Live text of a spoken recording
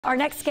Our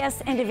next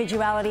guest's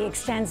individuality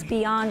extends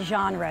beyond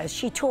genres.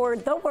 She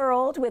toured the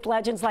world with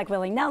legends like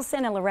Willie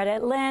Nelson and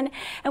Loretta Lynn,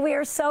 and we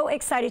are so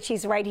excited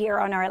she's right here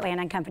on our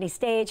Atlanta & Company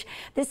stage.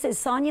 This is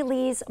Sonia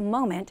Leigh's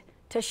moment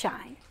to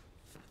shine.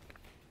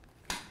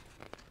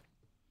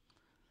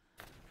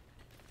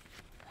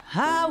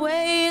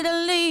 Highway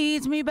that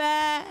leads me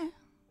back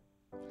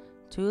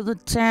to the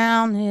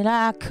town that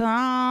I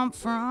come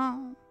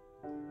from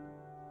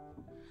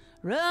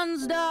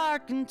runs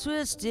dark and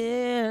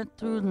twisted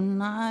through the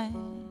night,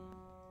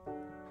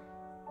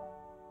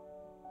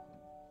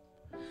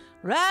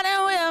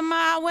 riding with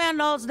my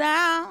windows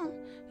down.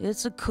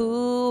 It's a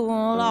cool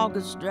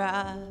August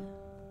drive,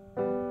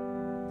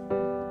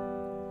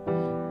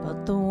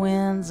 but the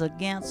wind's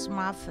against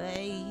my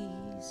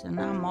face and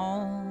I'm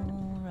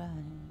alright.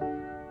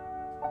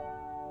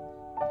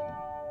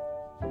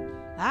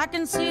 I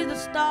can see the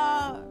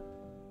stars,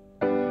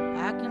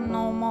 I can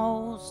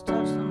almost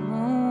touch the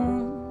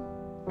moon.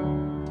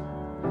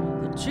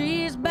 The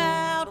trees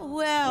bow to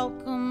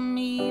welcome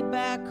me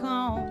back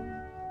home.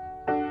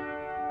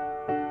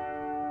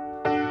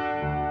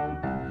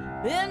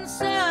 Been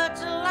such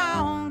a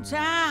long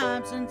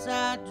time since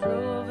I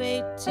drove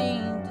 18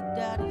 to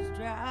Daddy's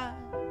Drive.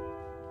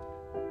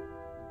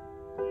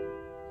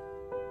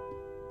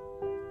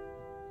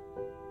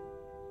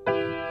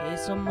 Hey,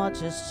 so much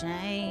has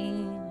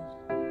changed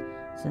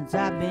since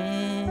I've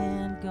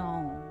been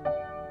gone.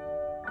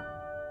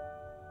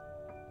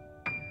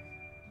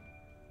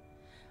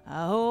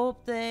 I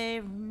hope they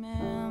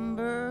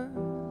remember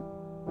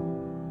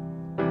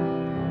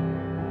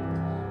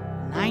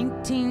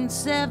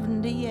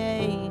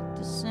 1978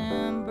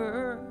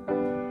 December.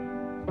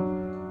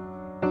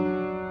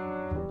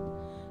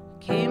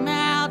 Came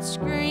out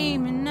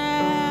screaming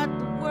at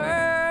the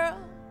world,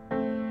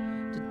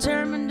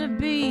 determined to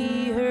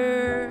be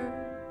heard,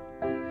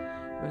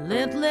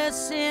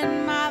 relentless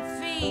in my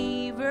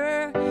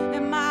fever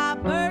and my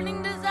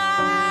burning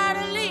desire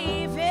to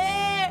leave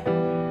here.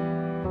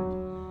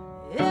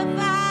 If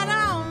I'd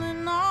only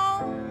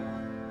known,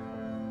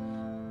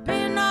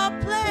 been a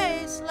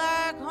place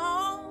like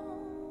home.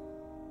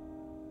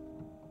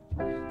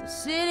 The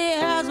city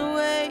has a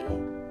way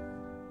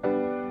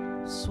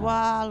of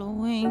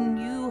swallowing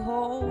you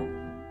whole.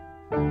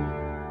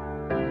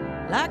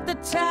 Like the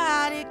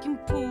tide, it can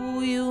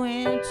pull you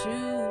in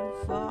too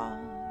far.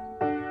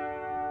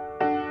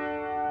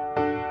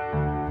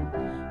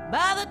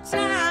 By the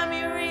time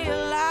you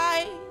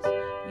realize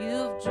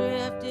you've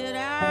drifted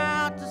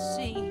out to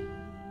sea,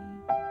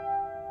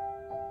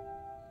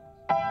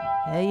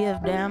 yeah,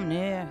 you've damn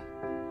near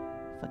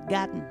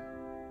forgotten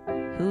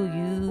who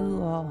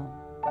you are.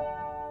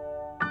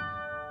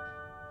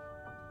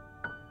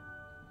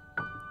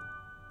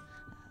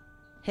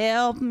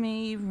 Help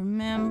me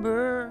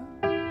remember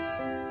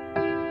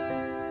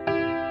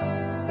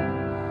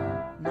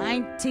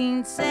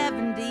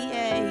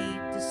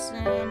 1978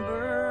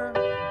 December.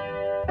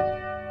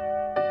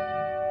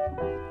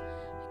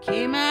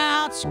 Came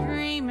out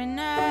screaming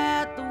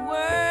at the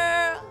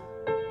world,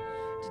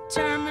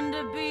 determined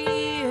to be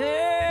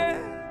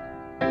heard,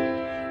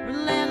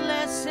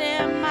 relentless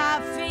in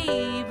my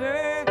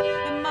fever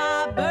and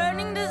my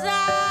burning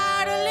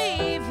desire to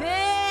leave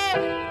here.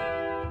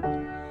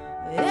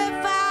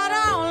 If I'd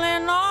only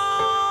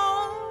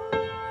known,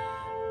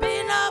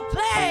 been a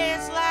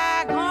place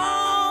like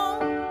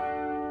home,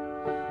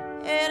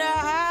 and a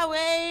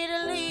highway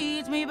that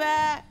leads me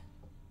back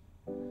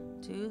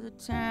to the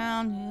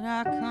town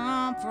that I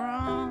come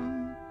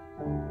from,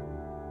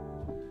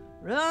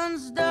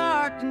 runs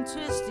dark and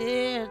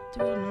twisted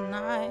through the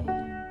night,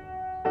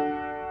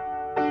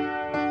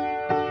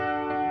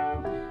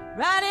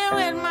 riding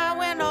with my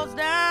windows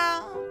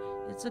down.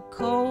 It's a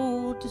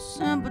cold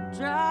December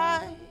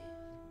drive,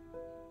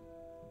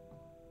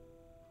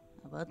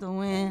 but the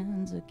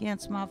wind's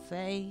against my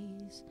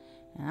face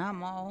and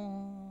I'm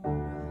alright.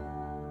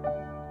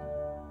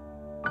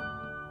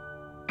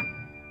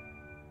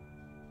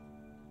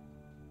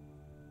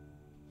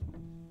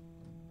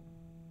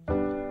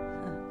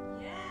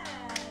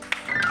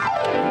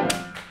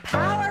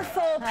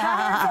 Powerful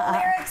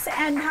lyrics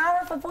and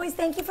powerful voice.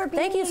 Thank you for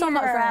being here. Thank you so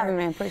much for having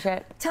me. Appreciate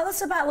it. Tell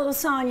us about little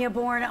Sonia,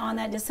 born on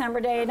that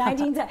December day,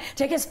 1910.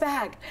 Take us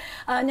back.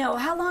 No,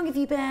 how long have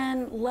you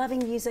been loving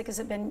music? Has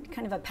it been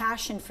kind of a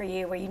passion for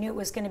you, where you knew it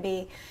was going to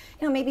be,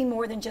 you know, maybe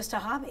more than just a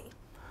hobby?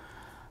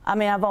 I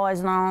mean, I've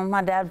always known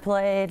my dad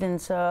played,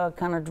 and so I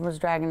kind of was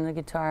dragging the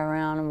guitar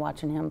around and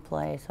watching him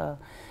play. So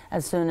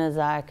as soon as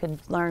I could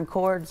learn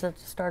chords, I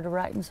started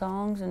writing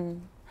songs.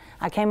 And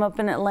I came up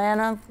in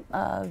Atlanta,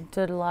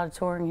 did a lot of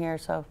touring here,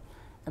 so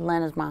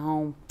Atlanta's my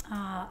home.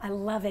 I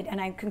love it,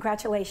 and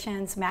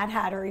congratulations, Mad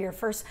Hatter, your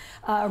first,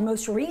 or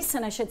most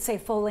recent, I should say,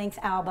 full-length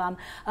album.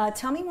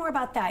 Tell me more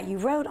about that. You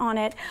wrote on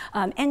it,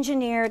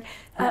 engineered.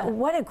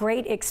 What a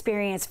great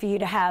experience for you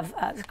to have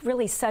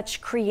really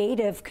such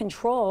creative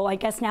control. I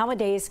guess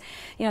nowadays,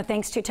 you know,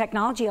 thanks to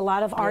technology, a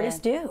lot of artists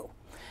do.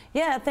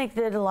 Yeah, I think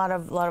that a lot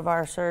of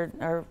artists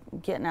are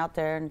getting out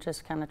there and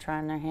just kind of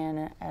trying their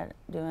hand at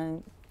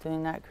doing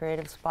that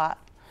creative spot.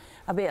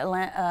 I'll be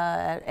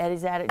at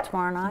Eddie's Attic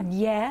tomorrow night.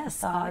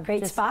 Yes,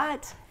 great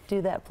spot.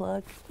 Do that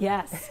plug.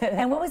 Yes.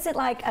 And what was it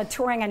like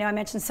touring? I know I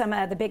mentioned some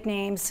of the big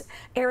names,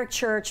 Eric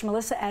Church,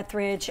 Melissa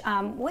Etheridge.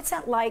 What's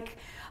that like,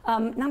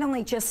 not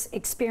only just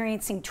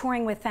experiencing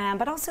touring with them,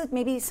 but also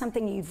maybe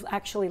something you've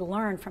actually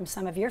learned from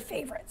some of your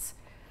favorites?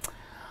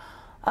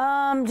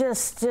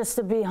 Just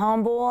to be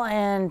humble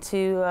and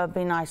to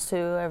be nice to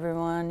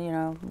everyone, you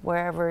know,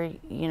 wherever,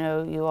 you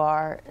know, you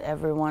are.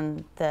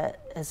 Everyone that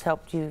has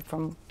helped you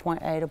from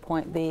point A to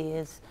point B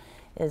is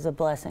a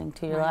blessing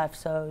to your life.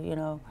 So, you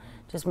know,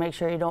 just make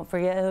sure you don't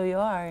forget who you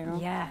are, you know.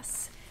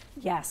 Yes.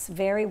 Yes,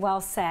 very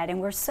well said.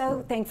 And we're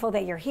so thankful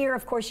that you're here.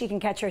 Of course, you can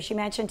catch her, as you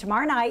mentioned,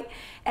 tomorrow night,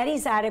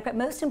 Eddie's Attic. But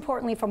most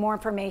importantly, for more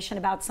information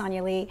about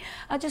Sonia Leigh,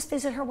 just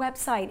visit her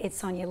website.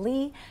 It's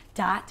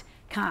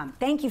sonialeigh.com.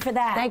 Thank you for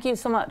that. Thank you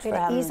so much for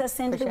having me. Ease us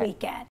into the weekend.